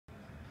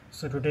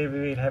So today we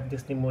will have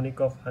this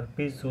mnemonic of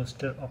Herpes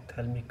Zoster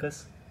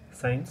Ophthalmicus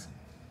signs.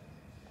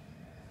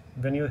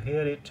 When you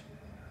hear it,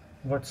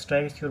 what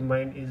strikes your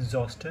mind is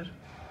zoster.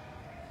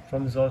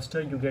 From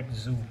zoster you get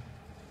zoo,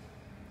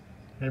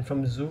 and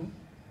from zoo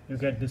you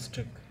get this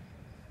trick.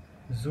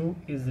 Zoo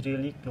is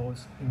really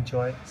close,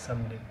 enjoy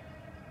someday.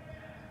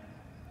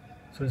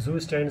 So zoo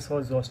stands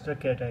for zoster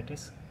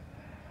keratitis,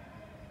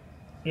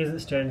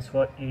 is stands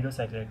for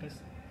iridocyclitis,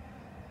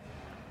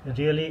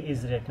 really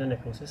is retinal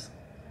necrosis,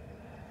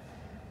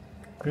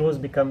 close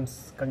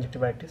becomes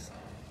conjunctivitis,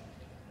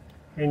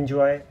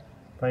 enjoy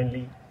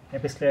finally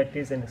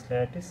episcleritis and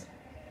scleritis,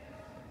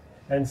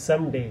 and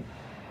someday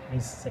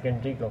is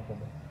secondary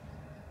glaucoma.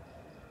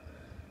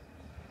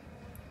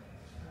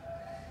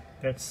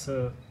 That's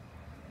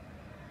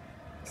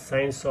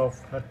science of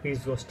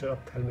Herpes Zoster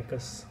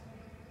Ophthalmicus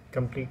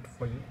complete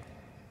for you.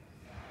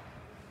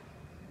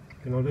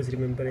 You can always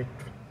remember it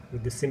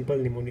with the simple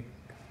mnemonic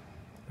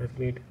I've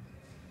made.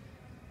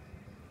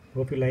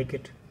 Hope you like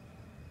it.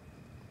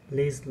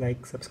 Please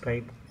like,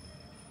 subscribe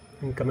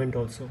and comment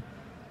also.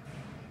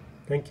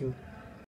 Thank you.